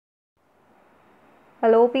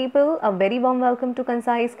Hello people, a very warm welcome to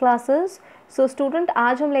concise classes. So student,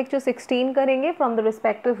 आज हम lecture 16 करेंगे from the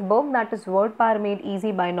respective book that is word power made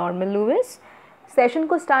easy bye Norman Louis. Session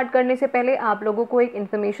को start करने से पहले आप लोगों को एक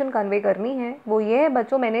इन्फॉर्मेशन कन्वे करनी है। वो ये है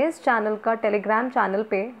बच्चों, मैंने इस चैनल का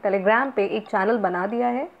टेलीग्राम पे एक चैनल बना दिया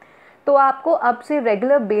है। तो आपको अब से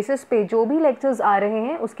रेगुलर बेसिस पे जो भी लेक्चर्स आ रहे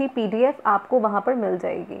हैं उसकी PDF आपको वहाँ पर मिल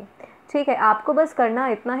जाएगी। ठीक है, आपको बस करना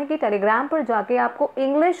इतना है कि टेलीग्राम पर जाके आपको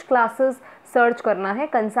इंग्लिश क्लासेस सर्च करना है,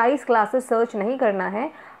 कंसाइज क्लासेस सर्च नहीं करना है।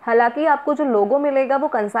 हालांकि आपको जो लोगो मिलेगा वो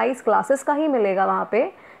कंसाइज क्लासेस का ही मिलेगा वहाँ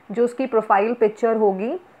पे, जो उसकी प्रोफाइल पिक्चर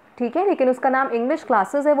होगी। ठीक है, लेकिन उसका नाम इंग्लिश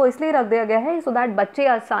क्लासेस है, वो इसलिए रख दिया गया है सो दैट बच्चे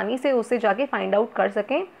आसानी से उससे जाके फाइंड आउट कर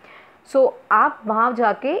सकें। सो आप वहाँ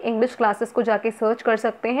जाके इंग्लिश क्लासेस को जाके सर्च कर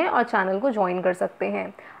सकते हैं और चैनल को ज्वाइन कर सकते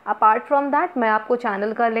हैं। अपार्ट फ्रॉम दैट मैं आपको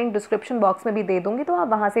चैनल का लिंक डिस्क्रिप्शन बॉक्स में भी दे दूँगी, तो आप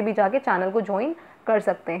वहाँ से भी जाके चैनल को ज्वाइन कर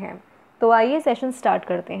सकते हैं। तो आइए सेशन स्टार्ट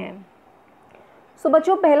करते हैं। सो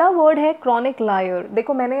बच्चों, पहला वर्ड है क्रॉनिक लायर।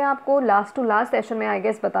 देखो, मैंने आपको लास्ट टू लास्ट सेशन में आई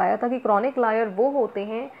गेस बताया था कि क्रॉनिक लायर वो होते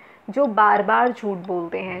हैं जो बार बार झूठ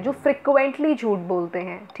बोलते हैं, जो फ्रिक्वेंटली झूठ बोलते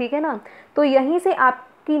हैं। ठीक है ना, तो यहीं से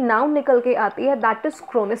आपकी नाउन निकल के आती है, दैट इज़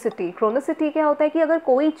क्रोनिसिटी। क्रोनिसिटी क्या होता है कि अगर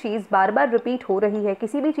कोई चीज़ बार बार रिपीट हो रही है,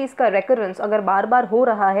 किसी भी चीज़ का रेकरेंस अगर बार बार हो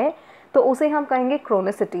रहा है तो उसे हम कहेंगे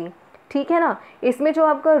क्रोनिसिटी। ठीक है ना, इसमें जो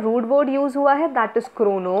आपका रूट वर्ड यूज़ हुआ है दैट इज़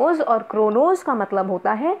क्रोनोज, और क्रोनोज का मतलब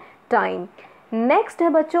होता है टाइम। नेक्स्ट है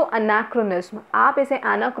बच्चों एनाक्रोनिज्म। आप इसे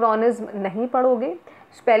एनाक्रोनिज्म नहीं पढ़ोगे,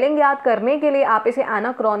 स्पेलिंग याद करने के लिए आप इसे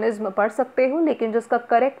एनाक्रोनिज्म पढ़ सकते हो, लेकिन जिसका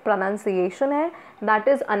करेक्ट प्रोनाउंसिएशन है दैट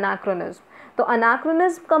इज़ एनाक्रोनिज्म। तो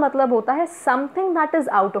एनाक्रोनिज्म का मतलब होता है something that is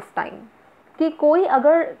out of time, कि कोई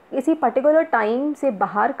अगर किसी पर्टिकुलर टाइम से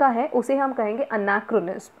बाहर का है उसे हम कहेंगे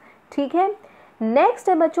एनाक्रोनिज्म। ठीक है, नेक्स्ट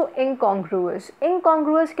है बच्चों इनकॉन्ग्रुअस।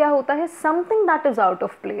 इनकॉन्ग्रुअस क्या होता है? Something that is out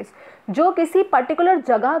of place, जो किसी पर्टिकुलर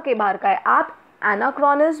जगह के बाहर का है। आप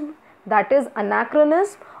एनाक्रोनिज्म, दैट इज़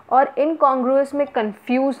एनाक्रोनिज्म और इनकॉन्ग्रुअस में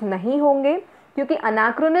कंफ्यूज नहीं होंगे, क्योंकि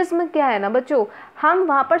एनाक्रोनिज्म क्या है ना बच्चों, हम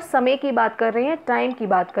वहाँ पर समय की बात कर रहे हैं, टाइम की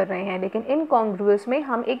बात कर रहे हैं, लेकिन इनकॉन्ग्रुअस में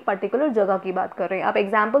हम एक पर्टिकुलर जगह की बात कर रहे हैं। आप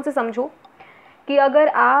एग्जाम्पल से समझो कि अगर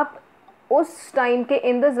आप उस टाइम के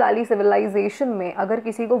इंडस वैली सिविलाइजेशन में अगर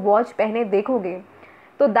किसी को वॉच पहने देखोगे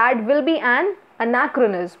तो that will be N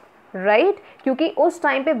anachronism, right, क्योंकि उस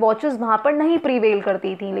टाइम पे वॉचेस वहाँ पर नहीं प्रीवेल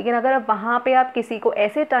करती थी। लेकिन अगर आप वहाँ पे आप किसी को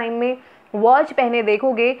ऐसे टाइम में वॉच पहने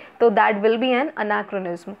देखोगे तो that will be N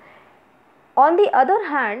anachronism. On the other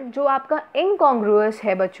hand, जो आपका इनकॉन्ग्रुअस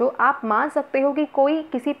है बच्चों, आप मान सकते हो कि कोई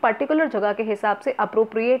किसी पर्टिकुलर जगह के हिसाब से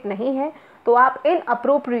अप्रोप्रिएट नहीं है, तो आप इन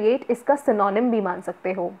अप्रोप्रिएट इसका सिनोनिम भी मान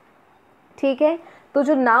सकते हो। ठीक है, तो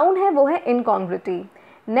जो नाउन है वो है इनकॉन्ग्रुइटी।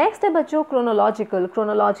 नेक्स्ट है बच्चों क्रोनोलॉजिकल।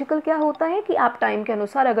 क्रोनोलॉजिकल क्या होता है कि आप टाइम के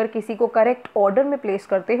अनुसार अगर किसी को करेक्ट ऑर्डर में प्लेस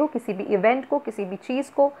करते हो, किसी भी इवेंट को, किसी भी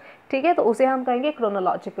चीज़ को, ठीक है, तो उसे हम कहेंगे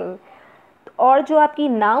क्रोनोलॉजिकल। और जो आपकी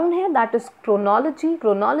नाउन है दैट इज़ क्रोनोलॉजी।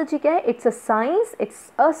 क्रोनोलॉजी क्या है? It's a science,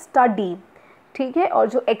 it's a study. ठीक है, और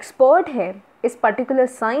जो एक्सपर्ट है इस पर्टिकुलर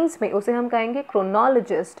साइंस में उसे हम कहेंगे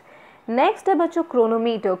क्रोनोलॉजिस्ट। नेक्स्ट है बच्चों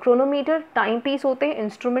क्रोनोमीटर। क्रोनोमीटर टाइम पीस होते हैं,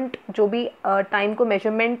 इंस्ट्रूमेंट जो भी टाइम को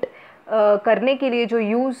मेजरमेंट करने के लिए जो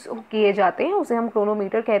यूज़ किए जाते हैं उसे हम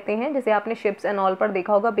क्रोनोमीटर कहते हैं। जैसे आपने शिप्स एंड ऑल पर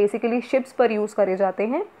देखा होगा, बेसिकली शिप्स पर यूज़ करे जाते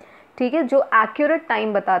हैं। ठीक है, जो एक्यूरेट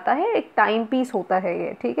टाइम बताता है, एक टाइम पीस होता है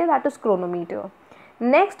ये। ठीक है, that is chronometer.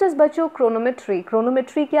 Next is बच्चों क्रोनोमेट्री।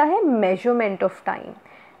 क्रोनोमेट्री क्या है? Measurement of time.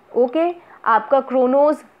 ओके, आपका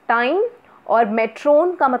क्रोनोज टाइम और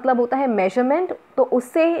मेट्रोन का मतलब होता है मेजरमेंट, तो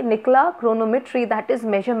उससे निकला क्रोनोमेट्री, that is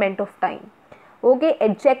measurement of time. Okay,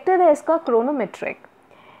 adjective है इसका क्रोनोमेट्रिक।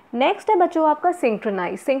 नेक्स्ट है बच्चों आपका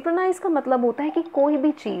सिंक्रोनाइज। सिंक्रोनाइज का मतलब होता है कि कोई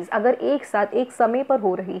भी चीज़ अगर एक साथ एक समय पर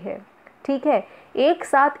हो रही है, ठीक है, एक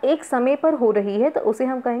साथ एक समय पर हो रही है, तो उसे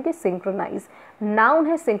हम कहेंगे सिंक्रोनाइज। नाउन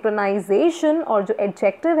है सिंक्रोनाइजेशन और जो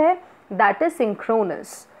एडजेक्टिव है that is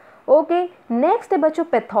synchronous. Okay, next है बच्चों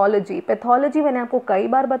पैथोलॉजी। पैथोलॉजी मैंने आपको कई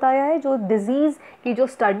बार बताया है, जो डिजीज़ की जो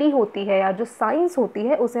स्टडी होती है या जो साइंस होती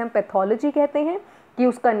है उसे हम पैथोलॉजी कहते हैं, कि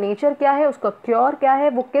उसका नेचर क्या है, उसका क्योर क्या है,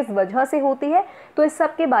 वो किस वजह से होती है, तो इस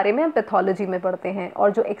सब के बारे में हम पैथोलॉजी में पढ़ते हैं।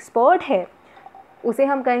 और जो एक्सपर्ट है उसे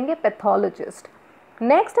हम कहेंगे पैथोलॉजिस्ट।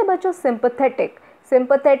 नेक्स्ट है बच्चों सिंपैथेटिक।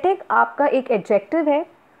 सिंपैथेटिक आपका एक एडजेक्टिव है।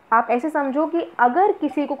 आप ऐसे समझो कि अगर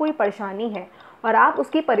किसी को कोई परेशानी है और आप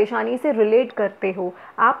उसकी परेशानी से रिलेट करते हो,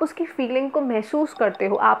 आप उसकी फीलिंग को महसूस करते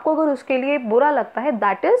हो, आपको अगर उसके लिए बुरा लगता है,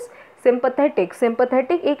 दैट इज़ सिंपैथेटिक।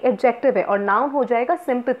 सिंपैथेटिक एक एडजेक्टिव है और नाउन हो जाएगा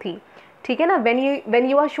सिंपैथी। ठीक है ना, when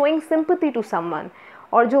you are showing sympathy to someone.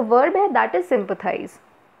 और जो वर्ब है दैट इज सिंपैथाइज।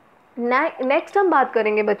 नेक्स्ट हम बात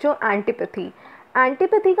करेंगे बच्चों एंटीपैथी।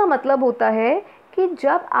 एंटीपैथी का मतलब होता है कि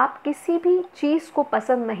जब आप किसी भी चीज़ को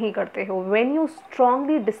पसंद नहीं करते हो, when you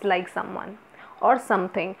strongly dislike someone, और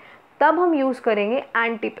समथिंग, तब हम यूज़ करेंगे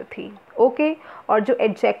एंटीपैथी। ओके, और जो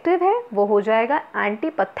एडजेक्टिव है वो हो जाएगा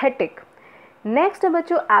एंटीपैथेटिक। नेक्स्ट है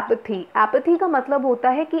बच्चों एपैथी। एपैथी का मतलब होता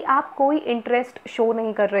है कि आप कोई इंटरेस्ट शो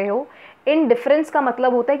नहीं कर रहे हो। इनडिफरेंस का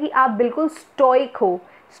मतलब होता है कि आप बिल्कुल स्टोइक हो।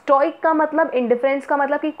 स्टोइक का मतलब, इंडिफरेंस का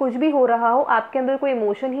मतलब कि कुछ भी हो रहा हो, आपके अंदर कोई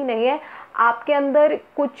इमोशन ही नहीं है, आपके अंदर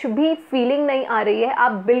कुछ भी फीलिंग नहीं आ रही है,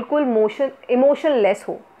 आप बिल्कुल इमोशनलेस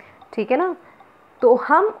हो। ठीक है ना, तो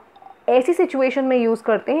हम ऐसी सिचुएशन में यूज़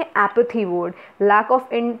करते हैं apathy word, lack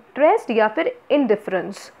of interest या फिर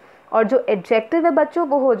इनडिफरेंस। और जो एडजेक्टिव है बच्चों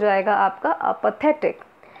वो हो जाएगा आपका अपैथेटिक।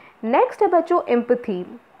 नेक्स्ट है बच्चों एम्पैथी।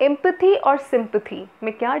 एम्पैथी और सिंपैथी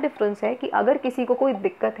में क्या डिफरेंस है कि अगर किसी को कोई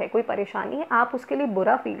दिक्कत है, कोई परेशानी है, आप उसके लिए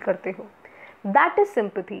बुरा फील करते हो, दैट इज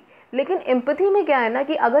सिंपैथी। लेकिन एम्पैथी में क्या है ना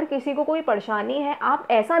कि अगर किसी को कोई परेशानी है, आप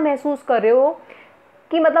ऐसा महसूस कर रहे हो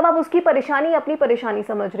कि मतलब आप उसकी परेशानी अपनी परेशानी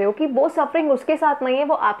समझ रहे हो, कि वो सफरिंग उसके साथ नहीं है,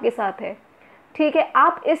 वो आपके साथ है। ठीक है,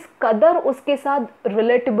 आप इस कदर उसके साथ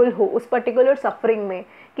रिलेटेबल हो उस पर्टिकुलर सफरिंग में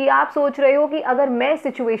कि आप सोच रहे हो कि अगर मैं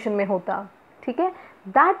सिचुएशन में होता। ठीक है,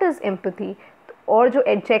 दैट इज एम्पैथी। और जो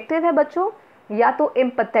एडजेक्टिव है बच्चों, या तो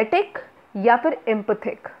एम्पैथेटिक या फिर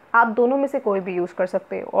एम्पैथिक, आप दोनों में से कोई भी यूज़ कर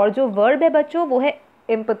सकते हो। और जो वर्ब है बच्चों वो है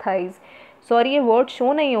एम्पैथाइज। सॉरी ये वर्ड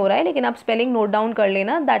शो नहीं हो रहा है, लेकिन आप स्पेलिंग नोट डाउन कर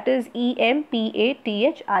लेना, दैट इज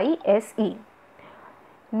EMPATHISE।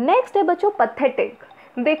 नेक्स्ट है बच्चों पैथेटिक।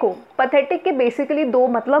 देखो पैथेटिक के बेसिकली दो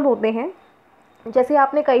मतलब होते हैं। जैसे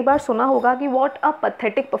आपने कई बार सुना होगा कि व्हाट अ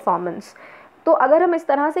पैथेटिक परफॉर्मेंस। तो अगर हम इस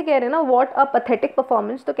तरह से कह रहे हैं ना व्हाट अ पैथेटिक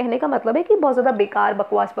परफॉर्मेंस, तो कहने का मतलब है कि बहुत ज़्यादा बेकार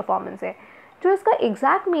बकवास परफॉर्मेंस है। जो इसका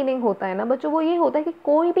एग्जैक्ट मीनिंग होता है ना बच्चों, वो ये होता है कि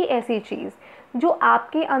कोई भी ऐसी चीज़ जो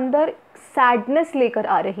आपके अंदर सैडनेस लेकर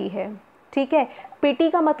आ रही है। ठीक है, पिटी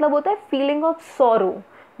का मतलब होता है फीलिंग ऑफ सॉरो,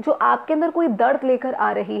 जो आपके अंदर कोई दर्द लेकर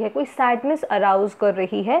आ रही है, कोई सैडनेस अराउज कर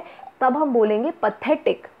रही है, तब हम बोलेंगे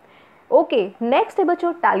पैथेटिक। ओके, नेक्स्ट है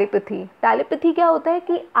बच्चों टेलीपैथी। टेलीपैथी क्या होता है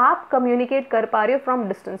कि आप कम्युनिकेट कर पा रहे हो फ्रॉम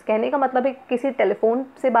डिस्टेंस। कहने का मतलब है किसी टेलीफोन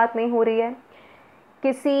से बात नहीं हो रही है,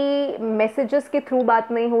 किसी मैसेजेस के थ्रू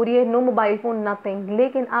बात नहीं हो रही है, नो मोबाइल फ़ोन नथिंग,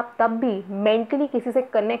 लेकिन आप तब भी मेंटली किसी से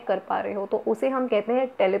कनेक्ट कर पा रहे हो, तो उसे हम कहते हैं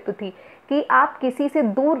टेलीपैथी। कि आप किसी से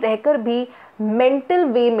दूर रहकर भी मेंटल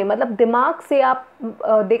वे में, मतलब दिमाग से आप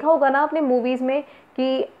देखा होगा ना आपने मूवीज़ में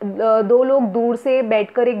कि दो लोग दूर से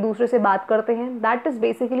बैठकर एक दूसरे से बात करते हैं, दैट इज़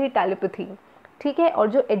बेसिकली टेलीपैथी। ठीक है, और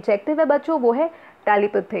जो एडजेक्टिव है बच्चों वो है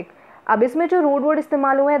टेलीपैथिक। अब इसमें जो रूट वर्ड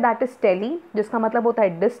इस्तेमाल हुआ है दैट इज़ टेली, जिसका मतलब होता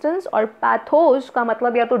है डिस्टेंस, और पैथोज का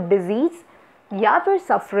मतलब या तो डिजीज़ या फिर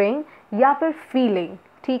सफरिंग या फिर फीलिंग।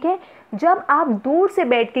 ठीक है, जब आप दूर से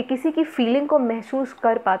बैठ के किसी की फीलिंग को महसूस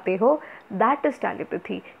कर पाते हो, दैट इज़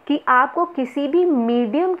टेलीपैथी। कि आपको किसी भी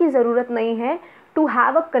मीडियम की ज़रूरत नहीं है to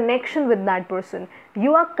have a connection with that person.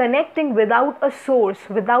 You are connecting without a source,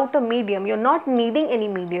 without a medium. You're not needing any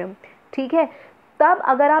medium. ठीक है, तब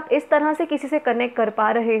अगर आप इस तरह से किसी से कनेक्ट कर पा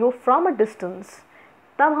रहे हो फ्रॉम अ डिस्टेंस,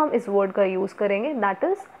 तब हम इस वर्ड का यूज़ करेंगे, that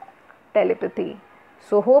is telepathy.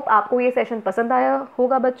 So hope आपको ये सेशन पसंद आया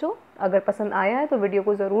होगा बच्चों। अगर पसंद आया है तो वीडियो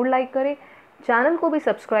को ज़रूर लाइक करें, चैनल को भी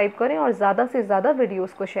सब्सक्राइब करें और ज़्यादा से ज़्यादा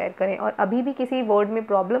वीडियोज़ को शेयर करें। और अभी भी किसी वर्ड में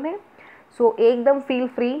प्रॉब्लम है सो एकदम feel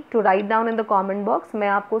free to write down in the comment box. मैं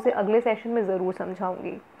आपको उसे अगले सेशन में ज़रूर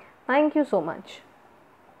समझाऊंगी। Thank you so much.